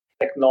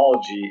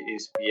Technology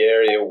is the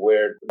area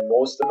where the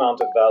most amount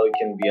of value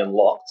can be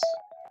unlocked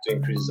to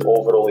increase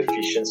overall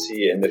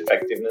efficiency and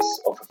effectiveness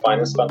of a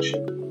finance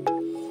function.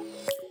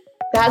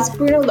 That's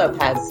Bruno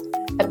Lopez,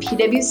 a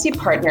PwC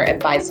partner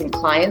advising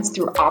clients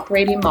through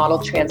operating model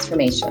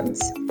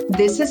transformations.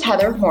 This is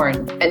Heather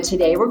Horn, and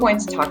today we're going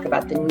to talk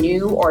about the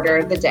new order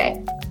of the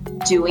day,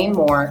 doing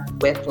more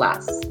with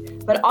less,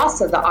 but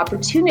also the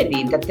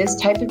opportunity that this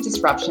type of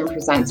disruption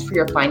presents for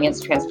your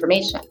finance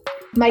transformation.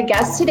 My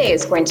guest today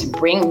is going to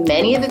bring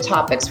many of the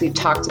topics we've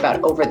talked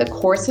about over the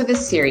course of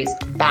this series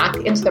back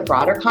into the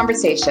broader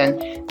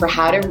conversation for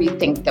how to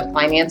rethink the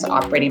finance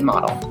operating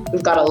model.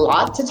 We've got a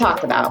lot to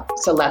talk about,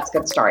 so let's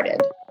get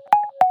started.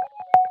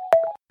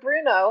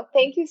 Bruno,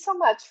 thank you so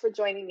much for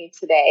joining me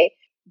today.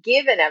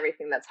 Given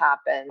everything that's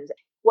happened,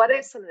 what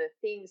are some of the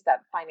things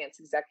that finance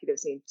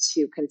executives need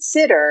to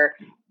consider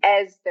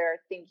as they're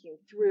thinking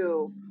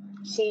through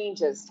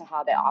changes to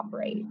how they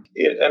operate?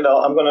 And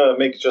I'm going to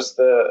make just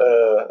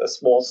a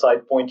small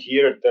side point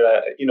here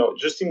that,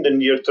 just in the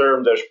near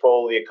term, there's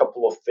probably a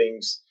couple of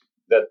things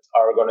that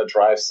are going to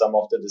drive some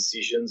of the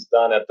decisions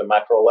done at the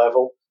macro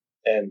level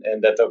and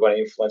that are going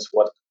to influence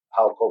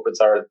how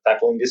corporates are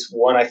tackling this.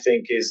 One, I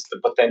think, is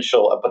a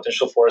potential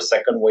for a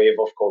second wave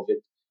of COVID.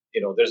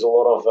 There's a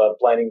lot of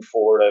planning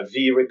for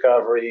V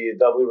recovery,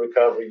 W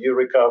recovery, U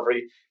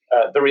recovery.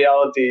 The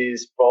reality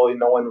is probably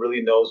no one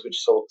really knows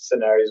which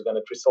scenario is going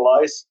to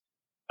crystallize.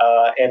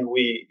 And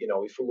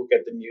if we look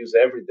at the news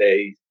every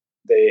day,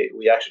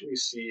 we actually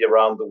see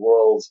around the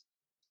world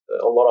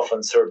a lot of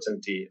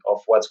uncertainty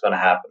of what's going to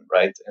happen,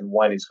 right? And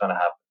when it's going to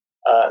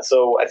happen.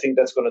 So I think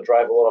that's going to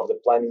drive a lot of the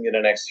planning in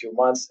the next few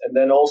months. And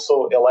then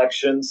also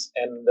elections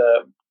and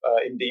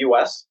in the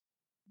US,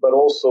 but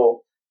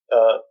also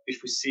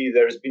if we see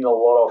there's been a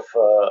lot of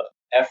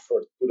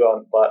effort put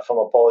on from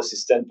a policy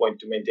standpoint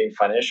to maintain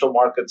financial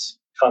markets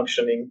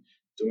functioning,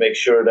 to make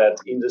sure that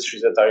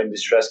industries that are in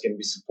distress can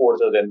be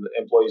supported and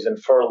employees in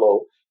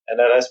furlough. And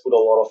that has put a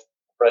lot of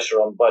pressure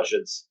on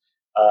budgets.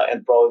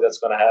 And probably that's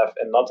going to have,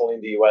 and not only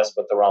in the US,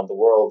 but around the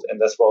world. And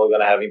that's probably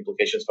going to have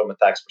implications from a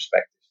tax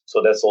perspective.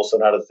 So that's also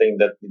another thing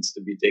that needs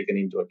to be taken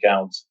into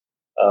account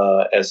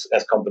as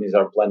companies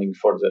are planning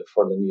for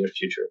the near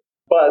future.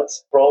 But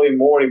probably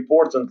more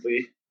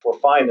importantly, for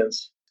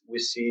finance, we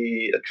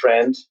see a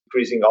trend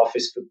increasing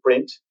office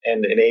footprint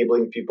and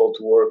enabling people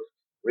to work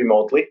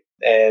remotely.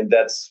 And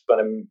that's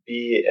going to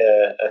be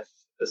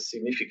a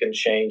significant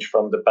change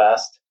from the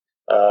past,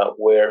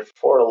 where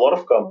for a lot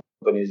of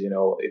companies,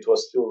 it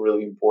was still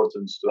really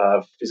important to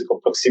have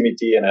physical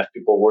proximity and have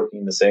people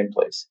working in the same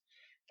place.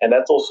 And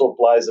that also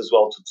applies as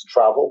well to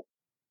travel.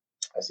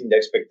 I think the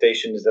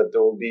expectation is that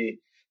there will be,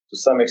 to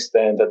some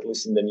extent, at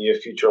least in the near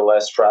future,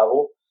 less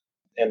travel.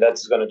 And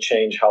that's going to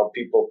change how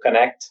people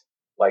connect,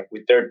 like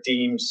with their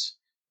teams.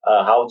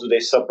 How do they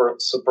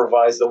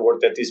supervise the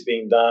work that is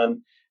being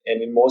done?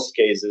 And in most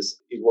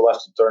cases, it will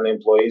have to turn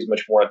employees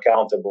much more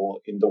accountable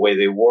in the way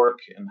they work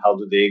and how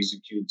do they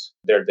execute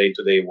their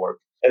day-to-day work.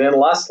 And then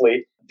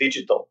lastly,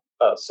 digital.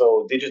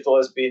 So digital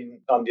has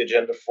been on the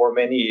agenda for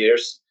many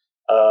years.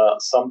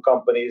 Some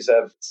companies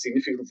have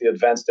significantly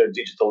advanced their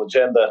digital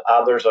agenda.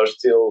 Others are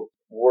still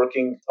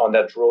working on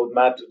that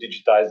roadmap to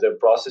digitize their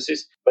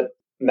processes. But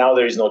now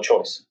there is no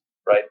choice,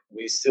 right?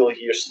 We still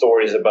hear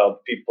stories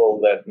about people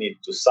that need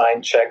to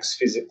sign checks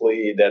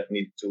physically, that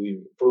need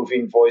to approve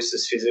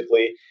invoices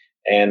physically,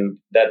 and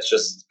that's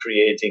just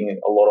creating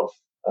a lot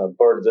of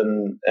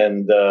burden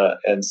and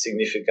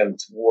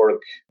significant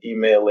work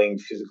emailing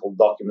physical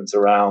documents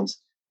around.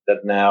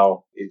 That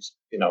now it's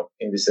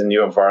in this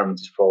new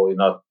environment is probably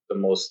not the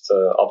most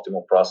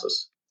optimal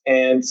process.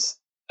 And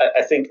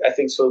I think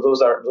so.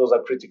 Those are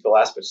critical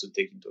aspects to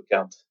take into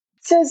account.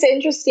 So it's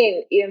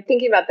interesting,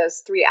 thinking about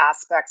those three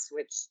aspects,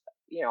 which,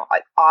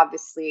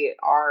 obviously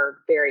are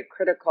very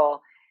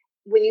critical.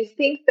 When you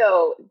think,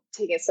 though,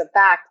 taking a step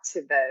back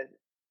to the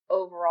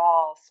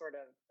overall sort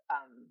of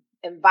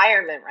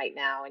environment right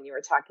now, and you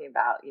were talking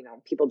about,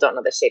 people don't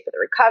know the shape of the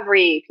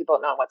recovery, people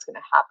don't know what's going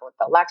to happen with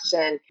the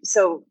election.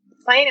 So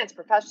finance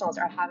professionals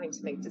are having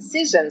to make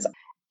decisions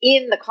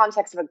in the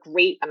context of a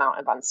great amount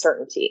of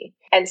uncertainty.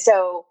 And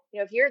so,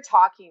 if you're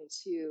talking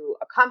to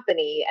a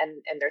company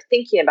and they're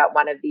thinking about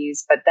one of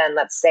these, but then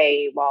let's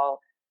say, well,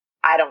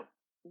 I don't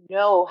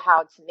know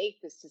how to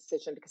make this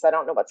decision because I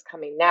don't know what's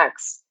coming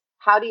next.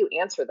 How do you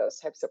answer those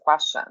types of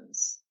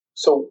questions?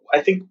 So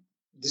I think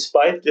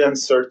despite the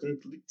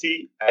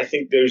uncertainty, I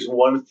think there's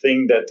one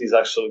thing that is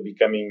actually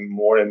becoming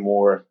more and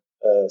more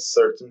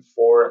certain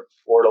for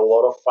a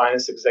lot of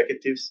finance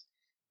executives,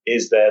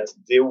 is that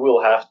they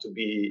will have to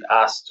be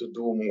asked to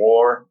do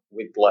more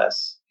with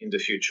less in the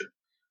future.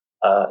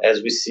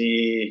 As we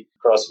see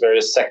across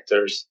various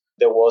sectors,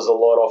 there was a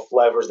lot of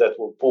levers that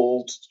were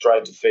pulled to try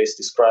to face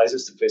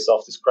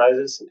off this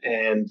crisis,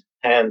 and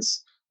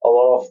hence a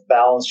lot of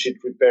balance sheet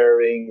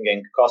repairing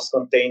and cost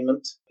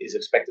containment is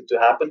expected to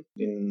happen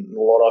in a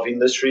lot of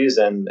industries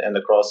and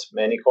across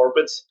many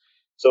corporates.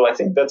 So I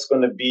think that's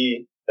going to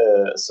be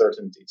a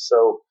certainty.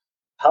 So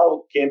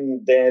how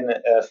can then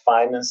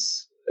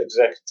finance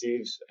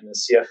executives and a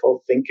CFO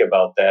think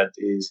about that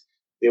is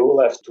they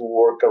will have to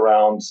work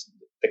around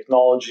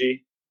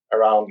technology,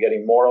 around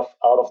getting more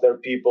out of their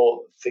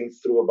people, think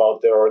through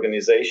about their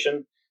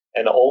organization,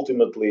 and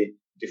ultimately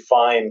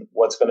define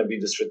what's going to be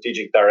the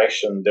strategic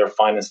direction their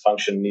finance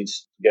function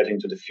needs to get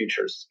into the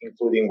futures,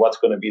 including what's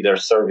going to be their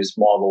service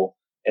model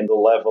and the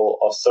level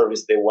of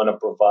service they want to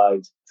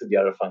provide to the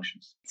other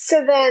functions.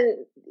 So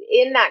then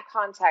in that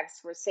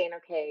context, we're saying,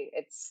 okay,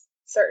 it's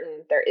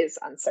certain there is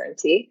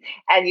uncertainty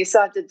and you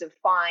still have to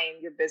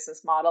define your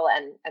business model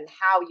and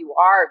how you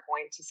are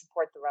going to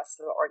support the rest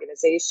of the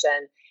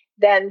organization.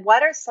 Then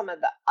what are some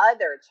of the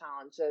other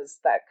challenges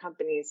that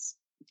companies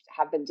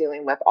have been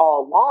dealing with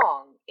all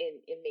along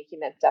in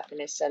making that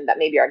definition that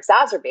maybe are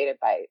exacerbated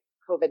by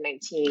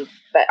COVID-19,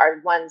 but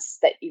are ones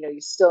that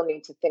you still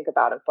need to think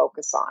about and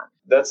focus on?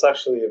 That's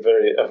actually a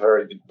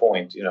very good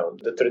point.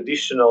 The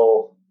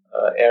traditional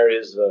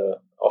areas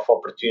of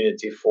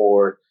opportunity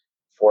for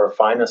a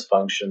finance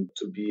function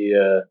to be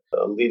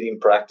a leading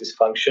practice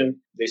function,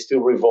 they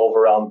still revolve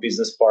around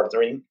business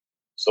partnering.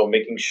 So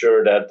making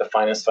sure that the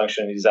finance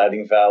function is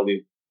adding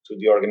value to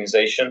the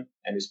organization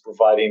and is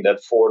providing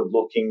that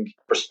forward-looking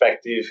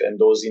perspective and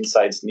those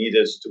insights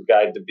needed to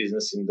guide the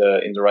business in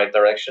the right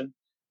direction.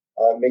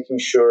 Making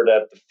sure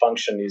that the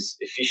function is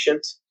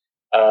efficient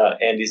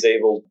and is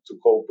able to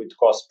cope with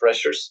cost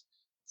pressures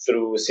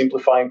through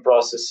simplifying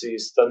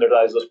processes,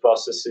 standardize those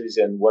processes,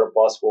 and where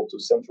possible to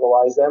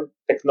centralize them.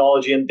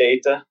 Technology and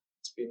data,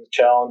 it's been a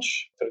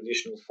challenge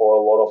traditional for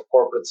a lot of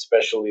corporates,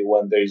 especially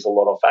when there's a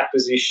lot of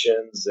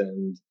acquisitions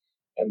and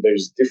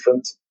there's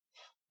different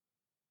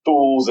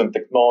tools and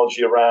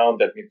technology around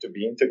that need to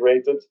be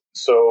integrated.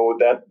 So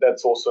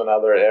that's also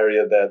another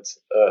area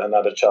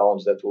another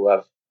challenge that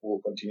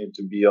will continue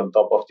to be on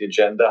top of the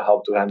agenda,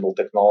 how to handle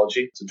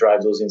technology to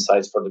drive those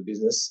insights for the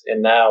business.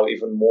 And now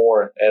even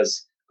more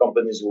as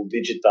companies will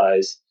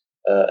digitize,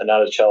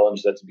 another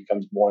challenge that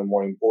becomes more and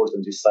more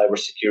important is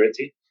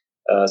cybersecurity.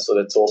 So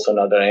that's also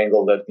another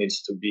angle that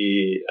needs to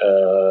be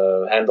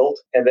handled.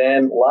 And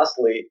then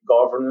lastly,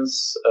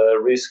 governance,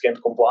 risk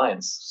and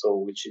compliance, so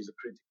which is a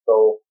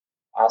critical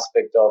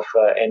aspect of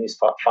any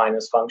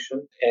finance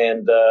function.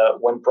 And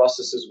when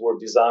processes were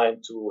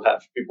designed to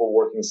have people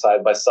working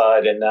side by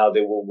side and now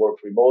they will work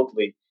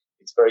remotely,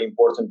 it's very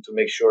important to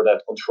make sure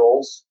that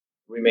controls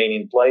remain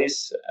in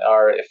place,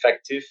 are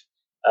effective,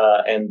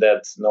 and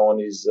that no one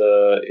is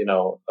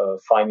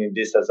finding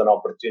this as an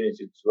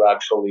opportunity to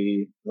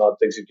actually not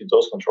execute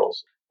those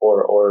controls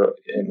or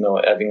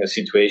having a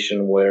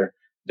situation where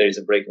there is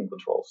a break in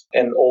controls.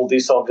 And all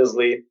this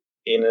obviously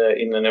in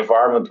an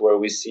environment where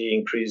we see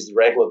increased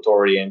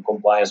regulatory and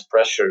compliance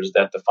pressures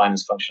that the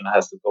finance function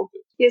has to cope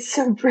with. Yes,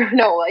 so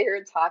Bruno, while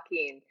you're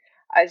talking,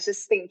 I was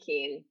just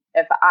thinking,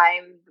 if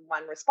I'm the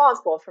one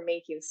responsible for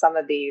making some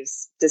of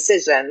these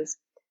decisions,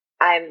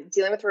 I'm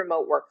dealing with a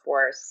remote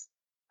workforce,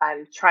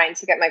 I'm trying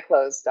to get my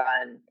clothes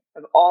done,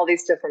 I have all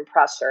these different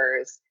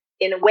pressures.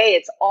 In a way,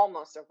 it's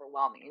almost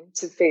overwhelming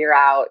to figure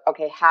out,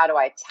 okay, how do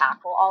I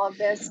tackle all of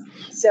this?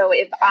 So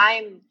if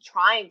I'm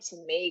trying to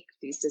make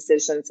these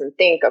decisions and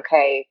think,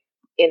 okay,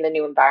 in the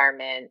new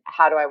environment,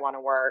 how do I want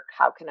to work?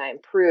 How can I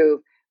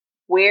improve?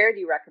 Where do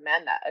you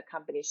recommend that a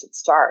company should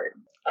start?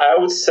 I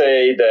would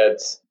say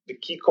that the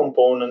key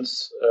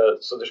components,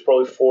 so there's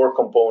probably 4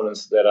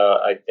 components that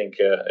I think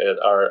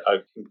are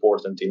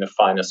important in a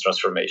finance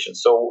transformation.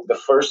 So the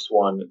first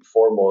one,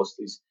 foremost,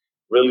 is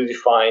really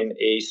define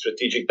a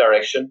strategic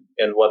direction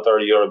and what are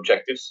your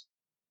objectives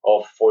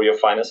for your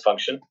finance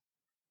function.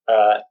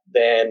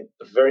 Then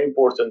a very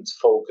important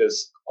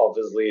focus,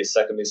 obviously,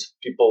 second is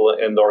people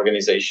and the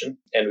organization.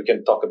 And we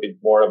can talk a bit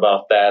more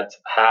about that,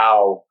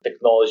 how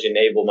technology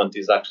enablement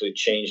is actually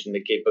changing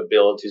the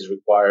capabilities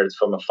required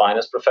from a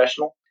finance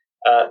professional.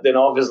 Then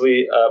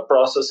obviously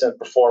process and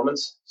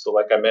performance. So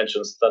like I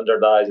mentioned,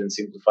 standardize and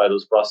simplify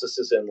those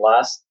processes. And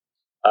last,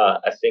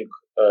 I think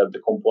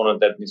the component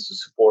that needs to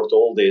support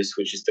all this,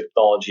 which is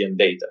technology and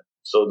data.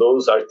 So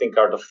those, I think,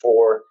 are the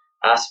 4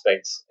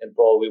 aspects, and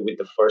probably with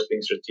the first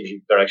being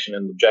strategic direction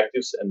and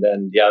objectives, and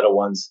then the other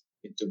ones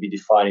need to be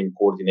defined in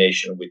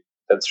coordination with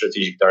that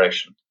strategic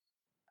direction.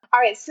 All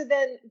right, so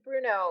then,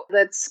 Bruno,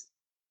 let's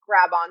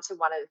grab onto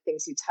one of the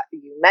things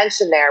you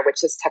mentioned there,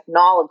 which is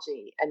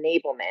technology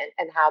enablement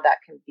and how that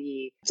can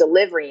be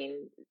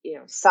delivering,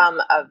 some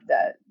of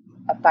the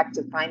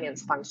effective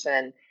finance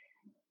function.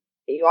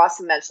 You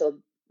also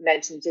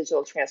mentioned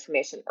digital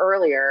transformation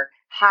earlier.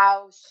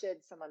 How should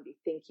someone be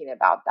thinking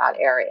about that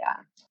area?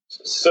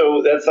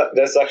 So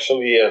that's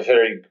actually a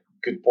very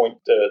good point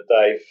to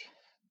dive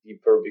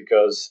deeper,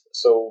 because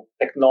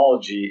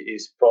technology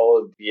is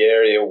probably the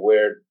area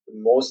where the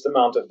most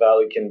amount of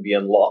value can be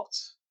unlocked,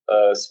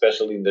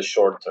 especially in the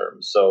short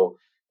term. So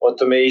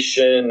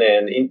automation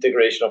and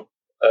integration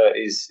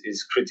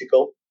is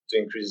critical to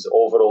increase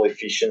overall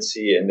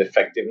efficiency and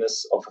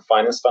effectiveness of a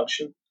finance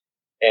function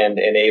and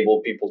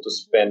enable people to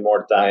spend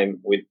more time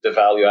with the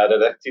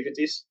value-added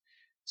activities.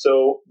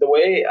 So the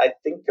way I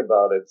think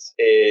about it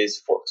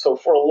is,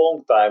 for a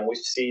long time, we've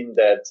seen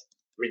that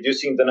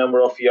reducing the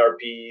number of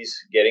ERPs,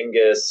 getting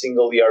a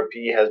single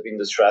ERP has been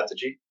the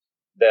strategy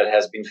that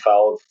has been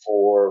followed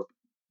for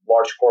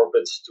large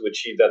corporates to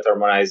achieve that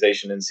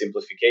harmonization and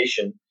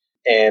simplification.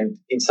 And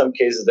in some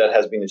cases that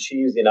has been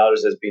achieved, in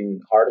others has been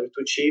harder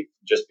to achieve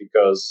just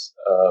because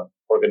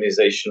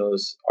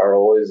organizations are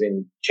always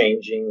in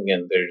changing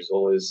and there's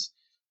always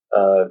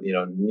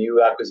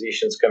new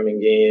acquisitions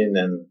coming in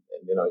and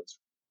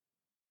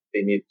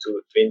they need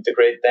to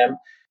integrate them.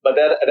 But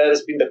that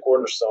has been the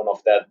cornerstone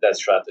of that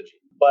strategy.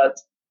 But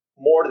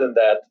more than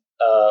that,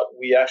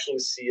 we actually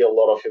see a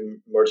lot of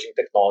emerging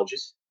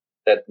technologies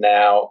that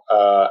now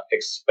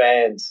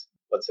expand,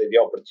 let's say, the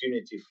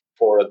opportunity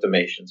for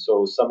automation.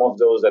 So some of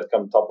those that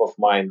come top of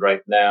mind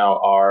right now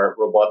are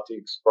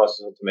robotics,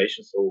 process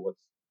automation, so what's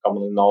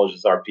commonly known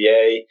as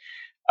RPA.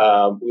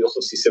 We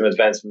also see some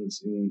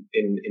advancements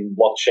in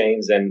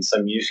blockchains and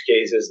some use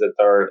cases that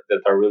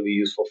are really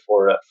useful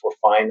for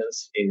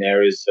finance in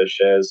areas such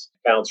as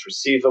accounts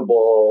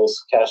receivables,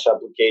 cash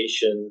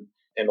application,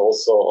 and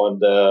also on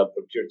the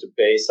procure to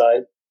pay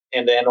side.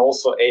 And then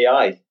also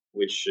AI,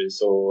 which is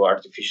so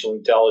artificial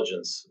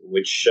intelligence,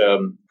 which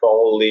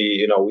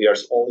probably we are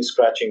only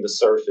scratching the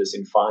surface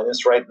in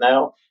finance right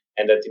now,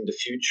 and that in the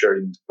future,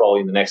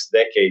 probably in the next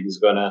decade, is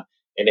going to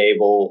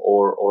enable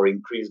or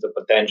increase the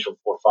potential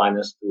for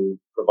finance to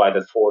provide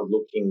a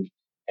forward-looking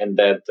and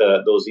that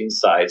those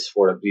insights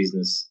for a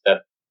business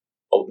that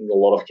in a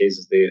lot of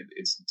cases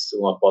it's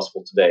still not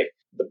possible today.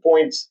 The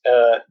point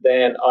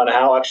then on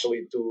how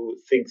actually to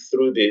think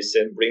through this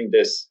and bring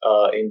this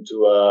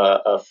into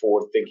a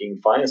forward-thinking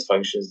finance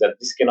function is that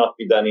this cannot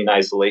be done in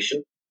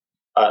isolation.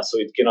 So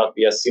it cannot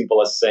be as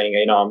simple as saying,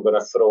 I'm going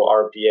to throw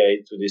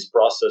RPA to this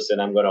process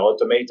and I'm going to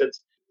automate it.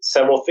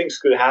 Several things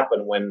could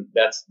happen when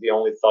that's the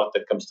only thought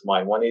that comes to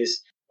mind. One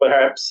is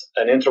perhaps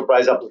an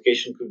enterprise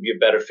application could be a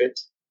better fit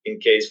in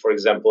case, for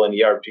example, an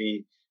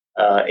ERP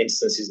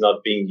instance is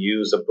not being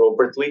used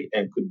appropriately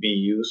and could be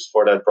used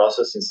for that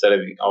process instead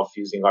of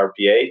using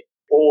RPA.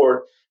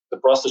 Or the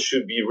process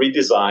should be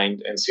redesigned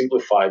and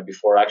simplified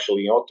before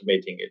actually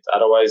automating it.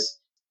 Otherwise,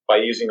 by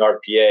using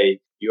RPA,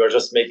 you are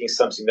just making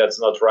something that's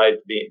not right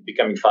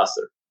becoming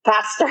faster.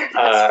 Faster,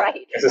 that's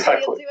right.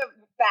 Exactly. So you'll do it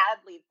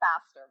badly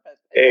faster, but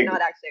it not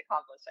actually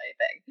accomplish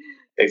anything.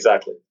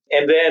 Exactly.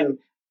 And then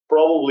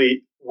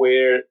probably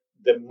where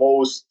the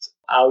most,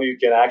 how you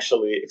can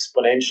actually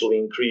exponentially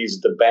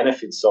increase the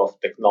benefits of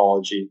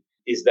technology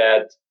is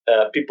that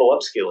people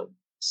upskilling.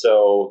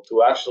 So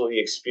to actually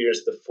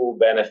experience the full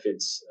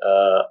benefits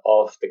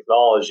of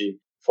technology,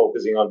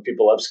 focusing on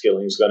people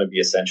upskilling is going to be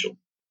essential.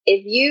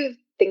 If you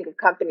think of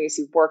companies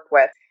you've worked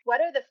with, what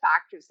are the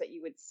factors that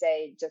you would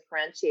say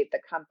differentiate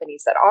the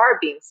companies that are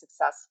being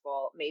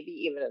successful, maybe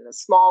even in a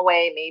small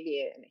way,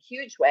 maybe in a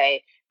huge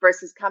way,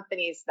 versus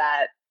companies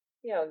that,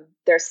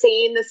 they're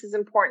saying this is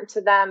important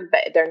to them,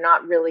 but they're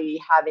not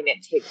really having it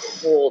take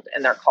hold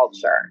in their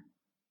culture?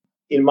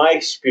 In my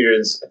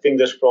experience, I think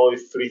there's probably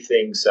three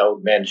things I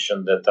would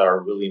mention that are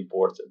really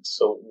important.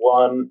 So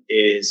one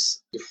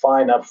is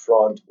define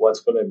upfront what's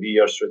going to be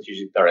your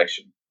strategic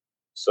direction.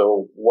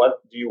 So what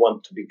do you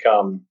want to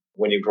become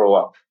when you grow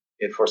up?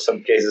 And for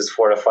some cases,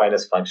 for a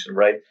finance function,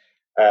 right?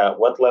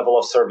 What level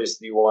of service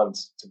do you want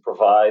to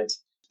provide?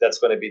 That's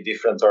going to be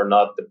different or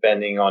not,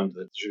 depending on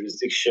the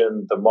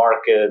jurisdiction, the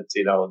market,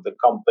 the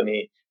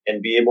company,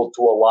 and be able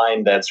to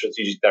align that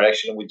strategic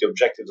direction with the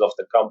objectives of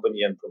the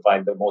company and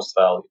provide the most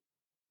value.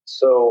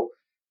 So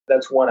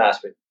that's one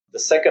aspect. The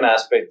second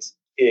aspect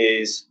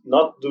is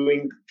not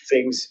doing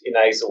things in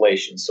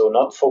isolation. So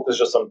not focus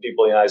just on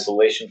people in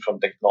isolation from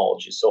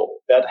technology. So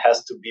that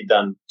has to be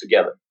done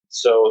together.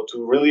 So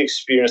to really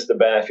experience the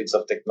benefits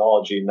of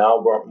technology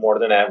now more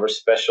than ever,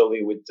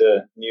 especially with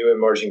the new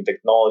emerging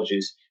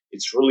technologies,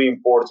 it's really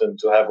important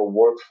to have a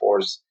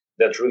workforce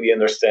that really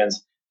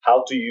understands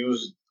how to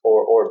use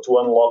or to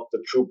unlock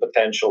the true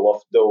potential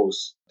of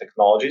those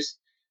technologies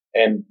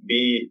and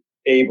be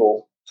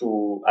able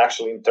to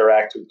actually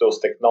interact with those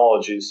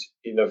technologies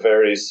in a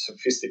very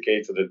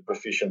sophisticated and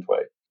proficient way.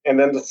 And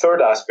then the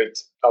third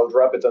aspect, I would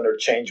wrap it under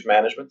change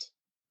management.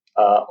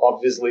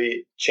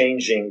 Obviously,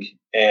 changing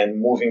and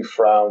moving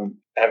from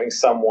having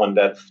someone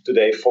that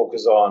today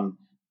focus on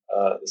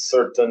a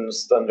certain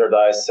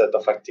standardized set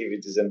of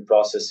activities and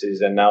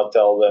processes and now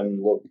tell them,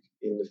 look,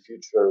 in the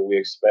future, we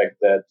expect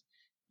that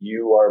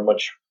you are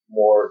much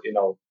more,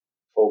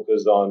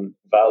 focused on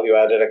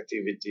value-added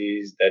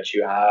activities, that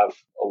you have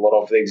a lot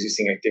of the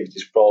existing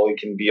activities probably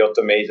can be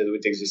automated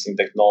with existing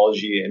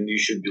technology, and you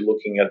should be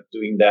looking at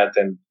doing that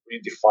and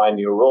redefine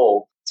your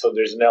role. So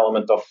there's an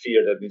element of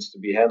fear that needs to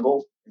be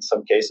handled in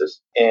some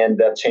cases, and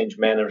that change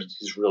management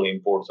is really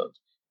important.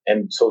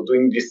 And so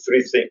doing these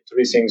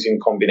three things in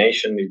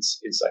combination,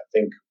 it's I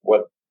think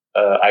what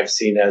I've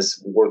seen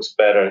as works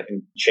better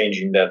in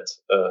changing that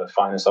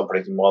finance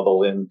operating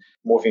model and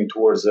moving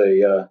towards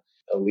a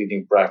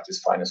leading practice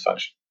finance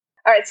function.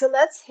 All right, so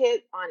let's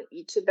hit on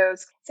each of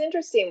those. It's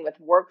interesting with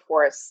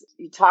workforce,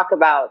 you talk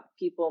about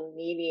people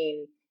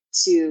needing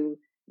to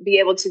be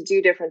able to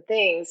do different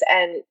things.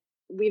 And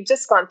we've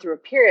just gone through a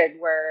period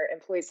where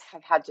employees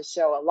have had to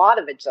show a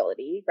lot of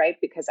agility, right?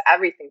 Because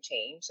everything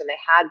changed and they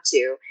had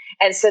to.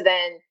 And so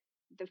then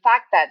the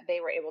fact that they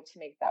were able to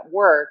make that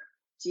work,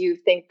 do you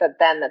think that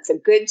then that's a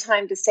good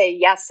time to say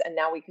yes, and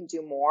now we can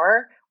do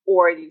more?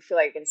 Or do you feel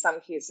like in some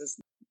cases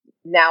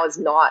now is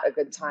not a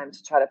good time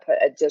to try to put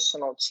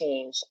additional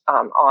change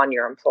on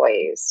your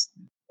employees?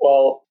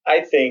 Well,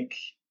 I think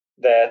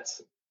that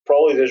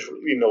probably there's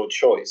really no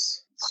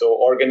choice. So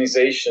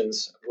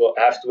organizations will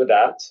have to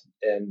adapt.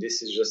 And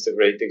this is just a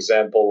great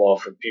example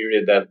of a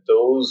period that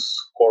those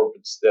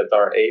corporates that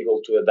are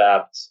able to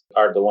adapt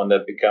are the ones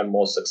that become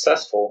most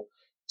successful.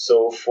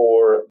 So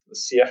for the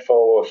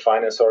CFO of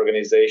finance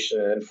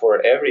organization and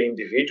for every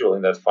individual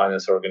in that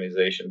finance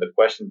organization, the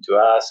question to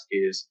ask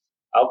is,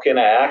 how can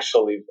I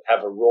actually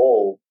have a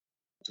role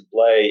to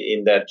play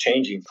in that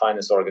changing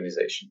finance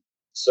organization?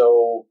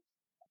 So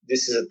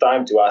this is a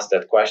time to ask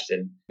that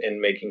question and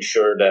making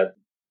sure that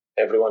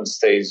everyone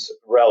stays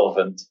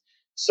relevant.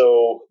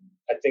 So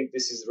I think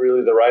this is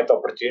really the right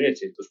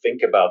opportunity to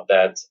think about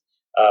that.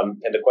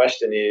 And the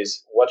question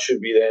is, what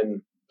should be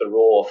then the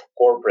role of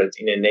corporate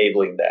in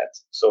enabling that?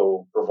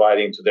 So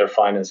providing to their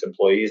finance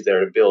employees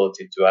their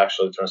ability to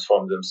actually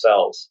transform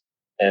themselves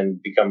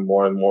and become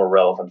more and more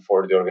relevant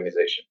for the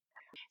organization.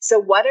 So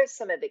what are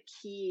some of the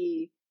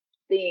key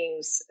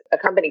things a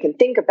company can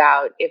think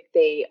about if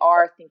they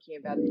are thinking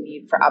about the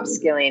need for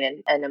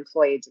upskilling and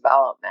employee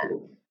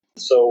development?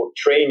 So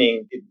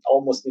training, it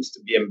almost needs to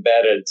be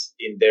embedded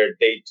in their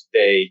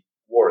day-to-day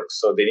work.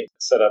 So they need to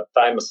set up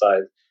time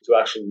aside to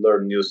actually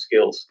learn new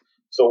skills.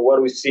 So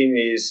what we've seen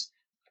is,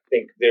 I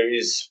think there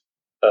is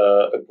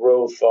a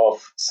growth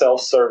of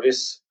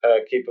self-service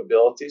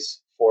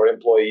capabilities for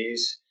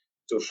employees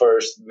to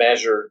first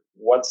measure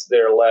what's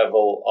their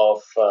level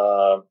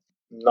of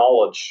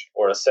knowledge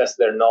or assess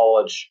their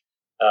knowledge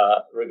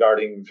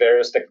regarding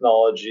various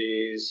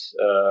technologies,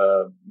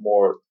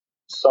 more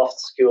soft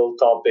skill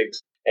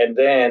topics. And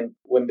then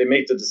when they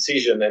make the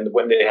decision and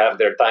when they have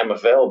their time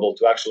available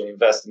to actually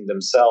invest in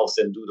themselves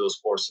and do those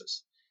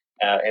courses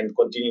and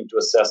continue to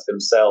assess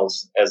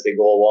themselves as they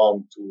go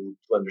along to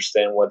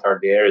understand what are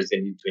the areas they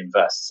need to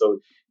invest. So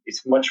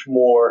it's much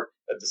more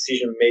a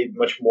decision made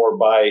much more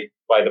by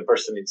the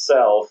person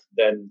itself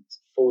than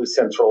fully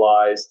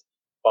centralized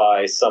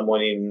by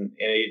someone in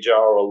HR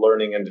or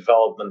learning and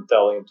development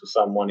telling to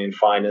someone in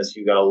finance,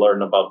 you got to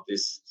learn about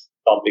this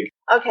topic.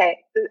 Okay,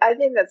 I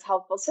think that's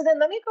helpful. So then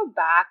let me go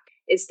back,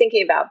 is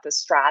thinking about the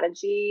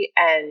strategy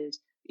and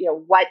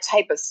what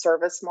type of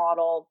service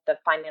model the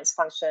finance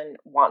function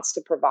wants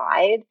to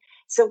provide.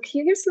 So can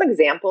you give some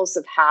examples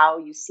of how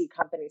you see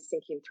companies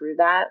thinking through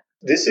that?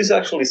 This is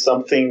actually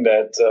something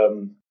that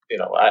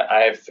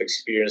I've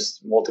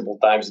experienced multiple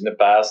times in the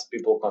past,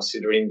 people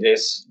considering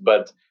this,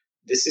 but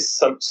this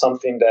is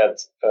something that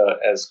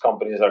as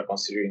companies are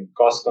considering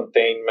cost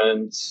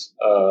containment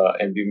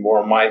and be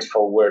more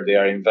mindful where they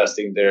are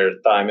investing their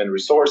time and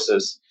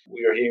resources,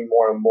 we are hearing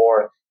more and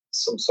more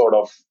some sort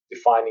of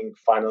defining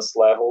finance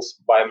levels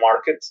by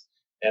market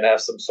and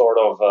have some sort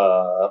of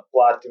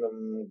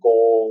platinum,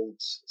 gold,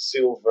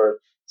 silver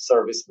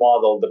service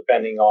model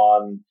depending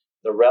on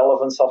the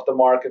relevance of the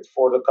market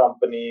for the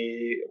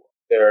company,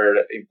 their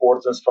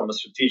importance from a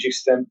strategic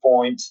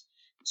standpoint.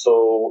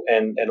 So,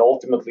 and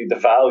ultimately the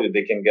value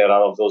they can get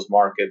out of those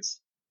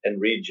markets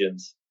and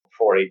regions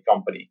for a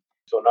company.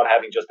 So not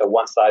having just a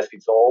one size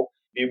fits all,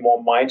 be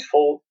more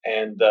mindful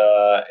and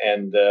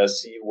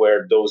see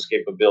where those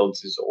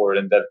capabilities or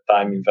in that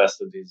time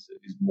invested is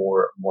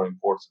more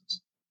important.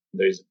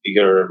 There's a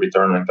bigger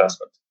return on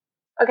investment.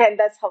 Okay,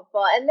 that's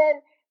helpful. And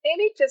then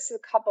maybe just a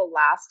couple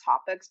last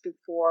topics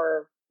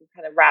before we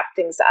kind of wrap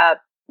things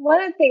up. One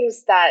of the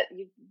things that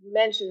you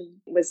mentioned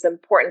was the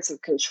importance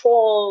of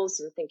controls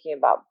and thinking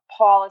about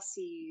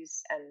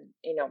policies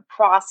and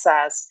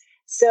process.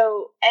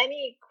 So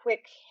any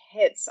quick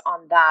hits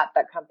on that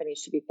companies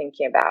should be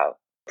thinking about?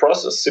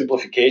 Process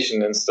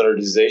simplification and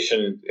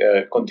standardization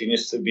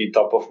continues to be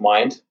top of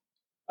mind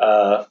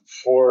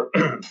for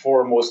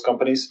most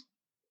companies,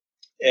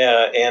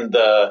 and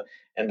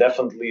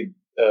definitely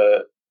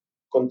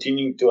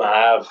continuing to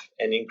have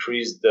and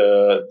increase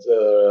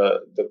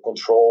the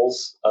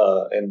controls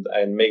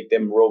and make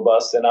them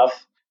robust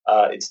enough.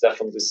 It's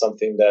definitely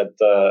something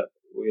that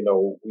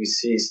we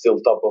see still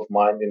top of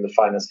mind in the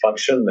finance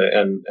function,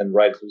 and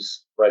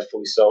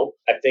rightfully so.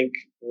 I think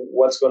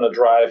what's going to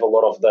drive a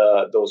lot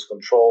of those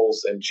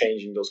controls and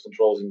changing those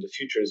controls in the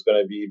future is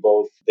going to be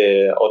both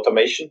the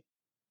automation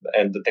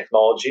and the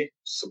technology to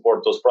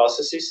support those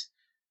processes,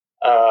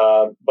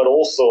 but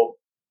also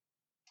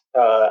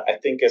I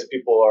think as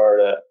people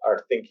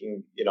are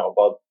thinking,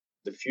 about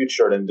the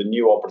future and the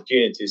new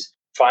opportunities,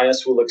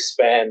 finance will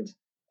expand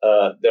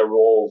their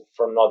role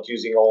from not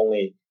using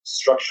only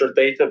structured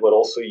data, but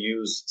also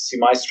use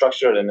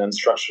semi-structured and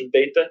unstructured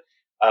data,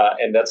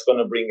 and that's going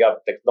to bring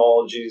up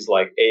technologies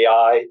like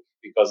AI,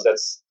 because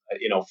that's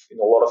in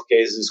a lot of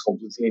cases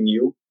completely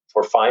new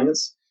for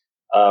finance.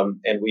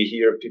 And we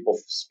hear people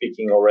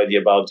speaking already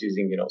about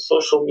using,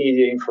 social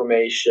media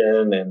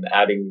information and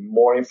adding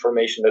more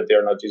information that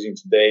they're not using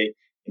today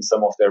in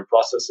some of their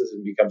processes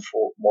and become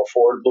more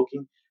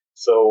forward-looking.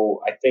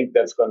 So I think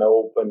that's going to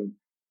open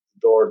the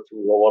door to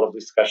a lot of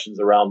discussions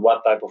around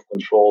what type of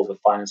controls the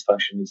finance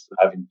function needs to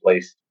have in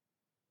place.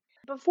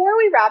 Before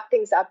we wrap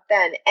things up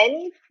then,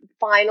 any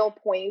final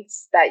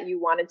points that you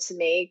wanted to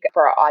make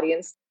for our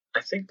audience?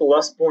 I think the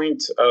last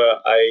point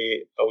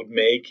I would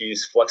make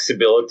is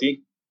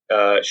flexibility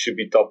should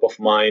be top of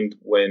mind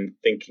when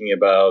thinking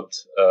about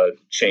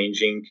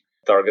changing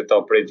target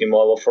operating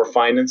model for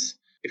finance.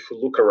 If we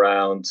look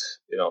around,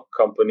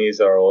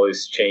 companies are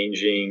always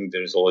changing.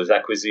 There's always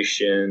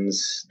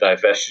acquisitions,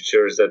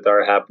 divestitures that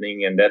are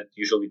happening, and that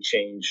usually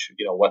change,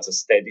 what's a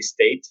steady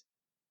state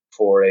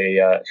for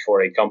a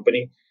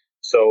company.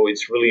 So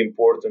it's really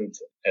important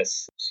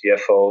as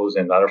CFOs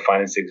and other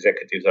finance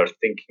executives are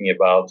thinking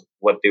about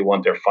what they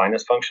want their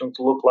finance function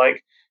to look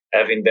like,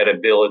 having that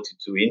ability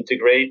to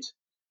integrate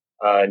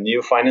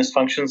new finance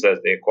functions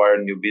as they acquire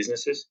new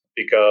businesses,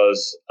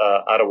 because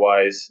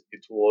otherwise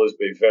it will always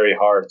be very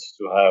hard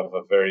to have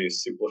a very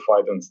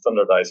simplified and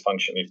standardized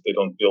function if they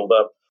don't build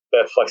up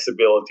that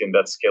flexibility and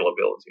that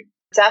scalability.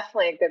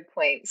 Definitely a good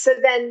point. So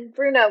then,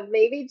 Bruno,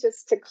 maybe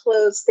just to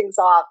close things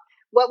off,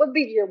 what would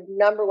be your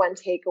number one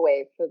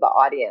takeaway for the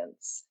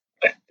audience?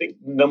 I think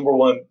number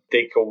one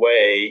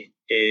takeaway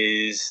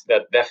is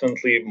that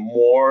definitely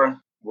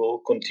more will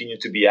continue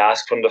to be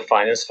asked from the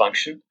finance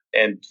function,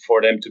 and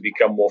for them to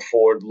become more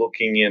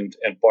forward-looking and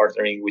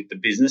partnering with the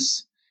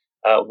business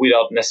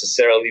without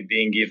necessarily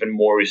being given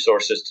more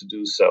resources to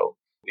do so.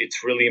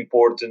 It's really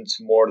important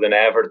more than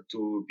ever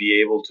to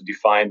be able to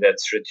define that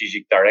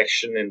strategic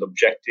direction and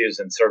objectives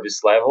and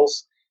service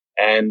levels,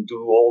 and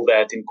do all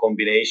that in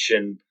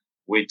combination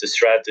with the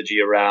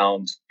strategy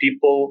around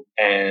people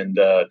and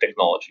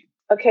technology.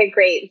 Okay,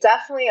 great.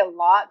 Definitely a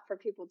lot for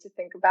people to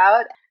think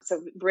about.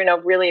 So, Bruno,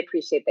 really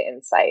appreciate the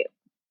insight.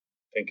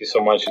 Thank you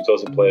so much. It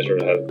was a pleasure,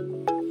 Heather.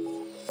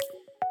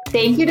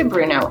 Thank you to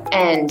Bruno,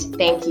 and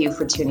thank you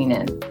for tuning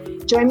in.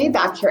 Join me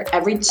back here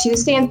every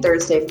Tuesday and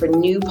Thursday for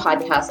new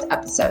podcast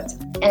episodes,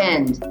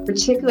 and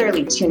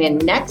particularly tune in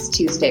next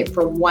Tuesday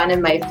for one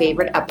of my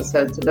favorite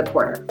episodes of the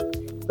quarter.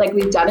 Like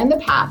we've done in the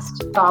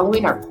past,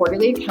 following our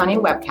quarterly accounting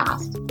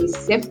webcast, we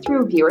sift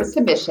through viewer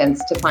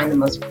submissions to find the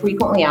most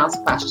frequently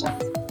asked questions.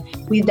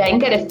 We then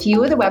get a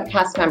few of the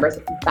webcast members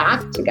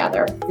back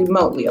together,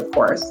 remotely of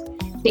course,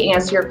 to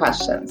answer your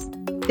questions.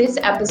 This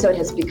episode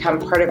has become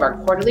part of our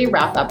quarterly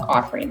wrap-up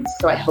offerings,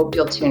 so I hope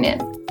you'll tune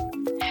in.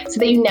 So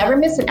that you never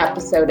miss an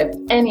episode of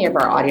any of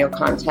our audio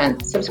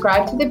content,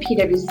 subscribe to the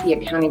PwC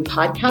Accounting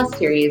Podcast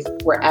series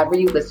wherever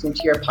you listen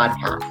to your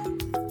podcasts.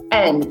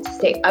 And to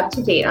stay up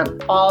to date on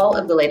all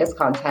of the latest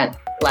content,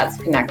 let's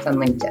connect on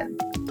LinkedIn.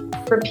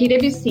 For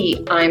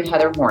PwC, I'm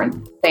Heather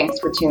Horn. Thanks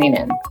for tuning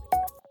in.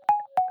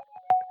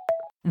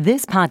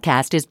 This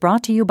podcast is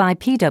brought to you by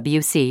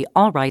PwC,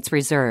 all rights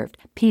reserved.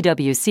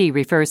 PwC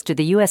refers to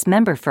the U.S.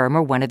 member firm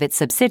or one of its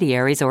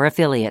subsidiaries or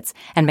affiliates,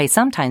 and may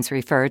sometimes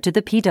refer to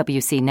the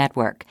PwC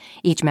network.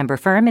 Each member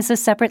firm is a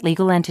separate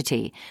legal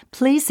entity.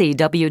 Please see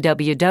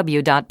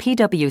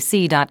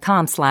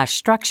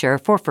www.pwc.com/structure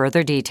for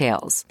further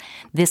details.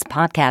 This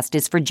podcast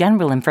is for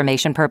general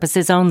information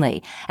purposes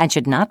only and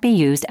should not be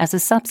used as a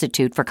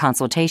substitute for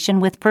consultation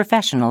with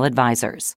professional advisors.